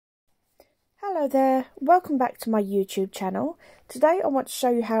Hello there, welcome back to my YouTube channel. Today I want to show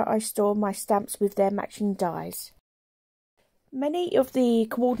you how I store my stamps with their matching dies. Many of the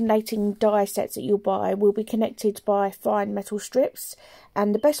coordinating die sets that you'll buy will be connected by fine metal strips,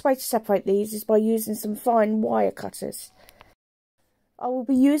 and the best way to separate these is by using some fine wire cutters. I will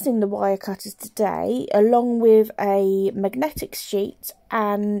be using the wire cutters today along with a magnetic sheet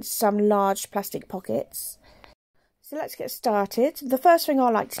and some large plastic pockets. So let's get started. The first thing I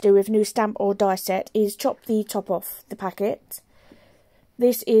like to do with a new stamp or die set is chop the top off the packet.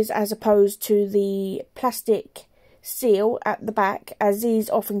 This is as opposed to the plastic seal at the back, as these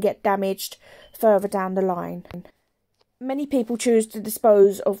often get damaged further down the line. Many people choose to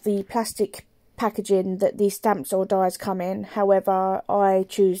dispose of the plastic packaging that these stamps or dies come in. However, I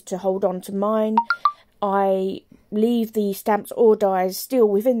choose to hold on to mine. I leave the stamps or dies still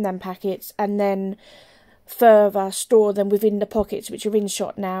within them packets and then further store them within the pockets which are in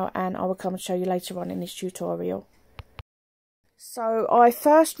shot now, and I will come and show you later on in this tutorial. So I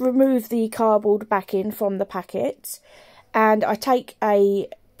first remove the cardboard backing from the packet, and I take a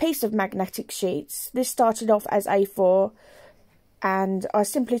piece of magnetic sheets. This started off as A4 and I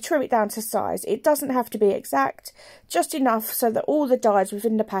simply trim it down to size. It doesn't have to be exact, just enough so that all the dies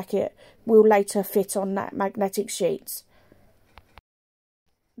within the packet will later fit on that magnetic sheet.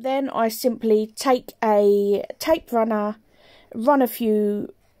 Then I simply take a tape runner, run a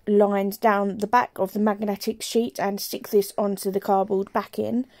few lines down the back of the magnetic sheet and stick this onto the cardboard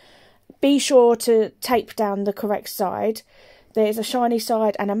backing. Be sure to tape down the correct side. There's a shiny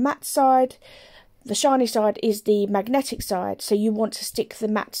side and a matte side. The shiny side is the magnetic side, so you want to stick the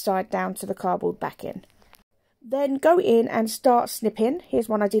matte side down to the cardboard backing. Then go in and start snipping. Here's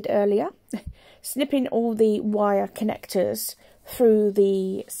one I did earlier. Snipping all the wire connectors through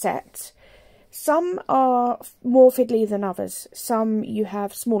the set. Some are more fiddly than others. Some you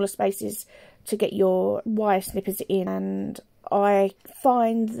have smaller spaces to get your wire snippers in, and I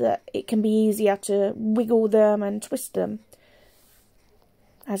find that it can be easier to wiggle them and twist them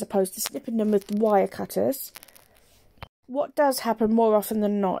as opposed to snipping them with wire cutters. What does happen more often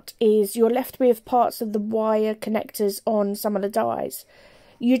than not is you're left with parts of the wire connectors on some of the dies.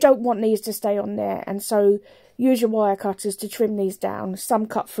 You don't want these to stay on there, and so use your wire cutters to trim these down. Some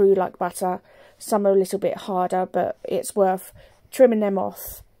cut through like butter, some are a little bit harder, but it's worth trimming them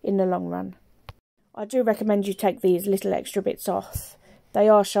off in the long run. I do recommend you take these little extra bits off. They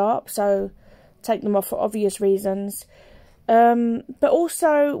are sharp, so take them off for obvious reasons. But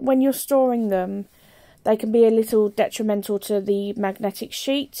also when you're storing them, they can be a little detrimental to the magnetic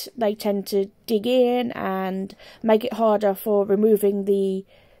sheet. They tend to dig in and make it harder for removing the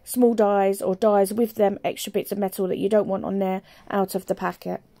small dies or dies with them extra bits of metal that you don't want on there out of the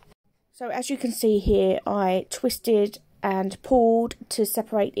packet. So as you can see here, I twisted and pulled to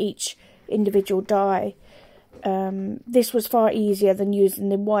separate each individual die. This was far easier than using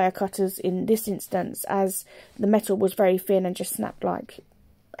the wire cutters in this instance, as the metal was very thin and just snapped like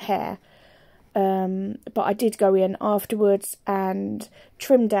hair. But I did go in afterwards and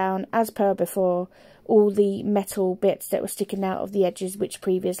trim down, as per before, all the metal bits that were sticking out of the edges which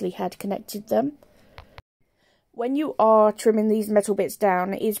previously had connected them. When you are trimming these metal bits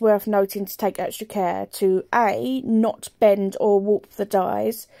down, it is worth noting to take extra care to A, not bend or warp the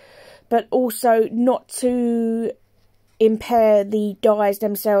dies, but also not to impair the dies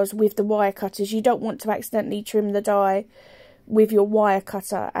themselves with the wire cutters. You don't want to accidentally trim the die with your wire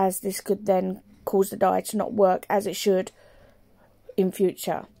cutter, as this could then cause the die to not work as it should in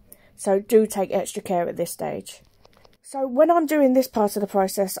future. So do take extra care at this stage. So when I'm doing this part of the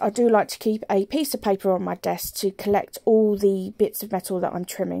process, I do like to keep a piece of paper on my desk to collect all the bits of metal that I'm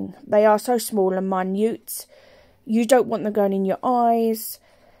trimming. They are so small and minute. You don't want them going in your eyes.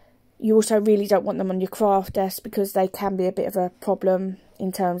 You also really don't want them on your craft desk, because they can be a bit of a problem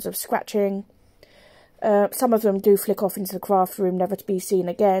in terms of scratching. Some of them do flick off into the craft room, never to be seen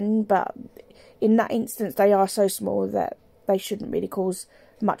again, but in that instance they are so small that they shouldn't really cause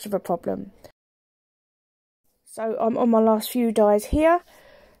much of a problem. So I'm on my last few dies here.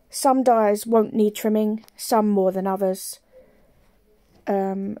 Some dies won't need trimming, some more than others.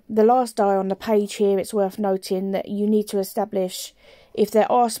 The last die on the page here, it's worth noting that you need to establish if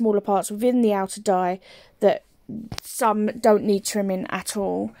there are smaller parts within the outer die that some don't need trimming at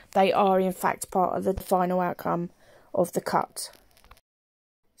all. They are in fact part of the final outcome of the cut.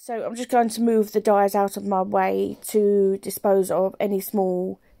 So I'm just going to move the dies out of my way to dispose of any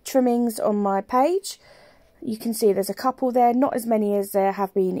small trimmings on my page. You can see there's a couple there, not as many as there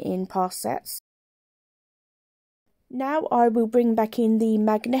have been in past sets. Now I will bring back in the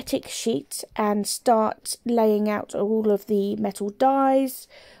magnetic sheet and start laying out all of the metal dies.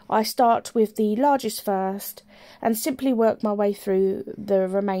 I start with the largest first and simply work my way through the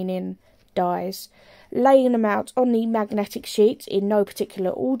remaining dies, laying them out on the magnetic sheet in no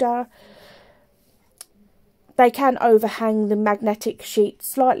particular order. They can overhang the magnetic sheet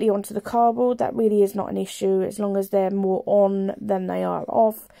slightly onto the cardboard. That really is not an issue. As long as they're more on than they are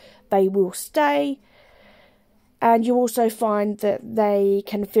off, they will stay. And you also find that they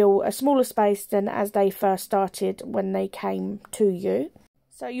can fill a smaller space than as they first started when they came to you.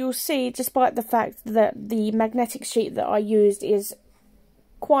 So you'll see, despite the fact that the magnetic sheet that I used is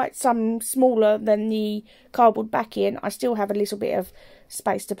quite some smaller than the cardboard backing, I still have a little bit of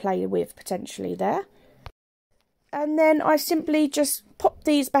space to play with potentially there. And then I simply just pop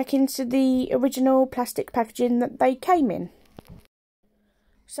these back into the original plastic packaging that they came in.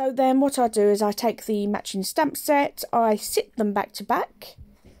 So then what I do is I take the matching stamp set, I sit them back to back,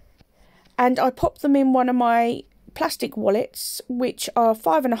 and I pop them in one of my plastic wallets, which are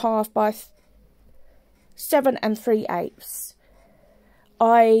 5.5 by 7 3/8.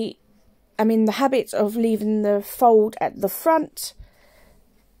 I am in the habit of leaving the fold at the front,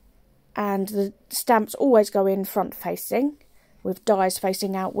 and the stamps always go in front facing, with dies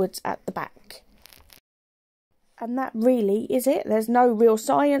facing outwards at the back. And that really is it. There's no real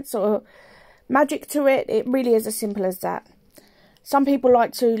science or magic to it. It really is as simple as that. Some people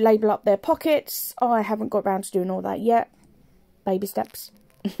like to label up their pockets. I haven't got around to doing all that yet. Baby steps.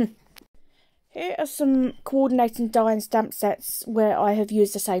 Here are some coordinating die and stamp sets where I have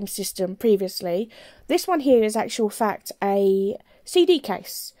used the same system previously. This one here is actual fact a CD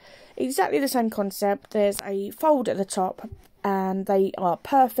case. Exactly the same concept. There's a fold at the top, and they are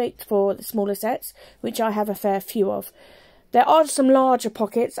perfect for the smaller sets, which I have a fair few of. There are some larger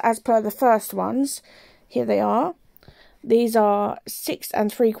pockets as per the first ones. Here they are. These are 6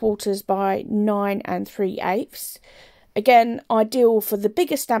 3/4 by 9 3/8. Again, ideal for the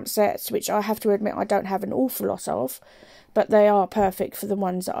bigger stamp sets, which I have to admit I don't have an awful lot of, but they are perfect for the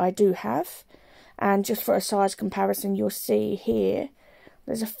ones that I do have. And just for a size comparison, you'll see here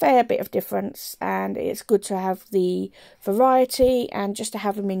there's a fair bit of difference, and it's good to have the variety and just to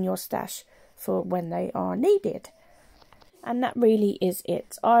have them in your stash for when they are needed. And that really is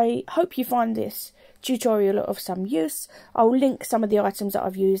it. I hope you find this tutorial of some use. I'll link some of the items that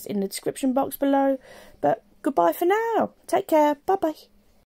I've used in the description box below. But goodbye for now. Take care. Bye bye.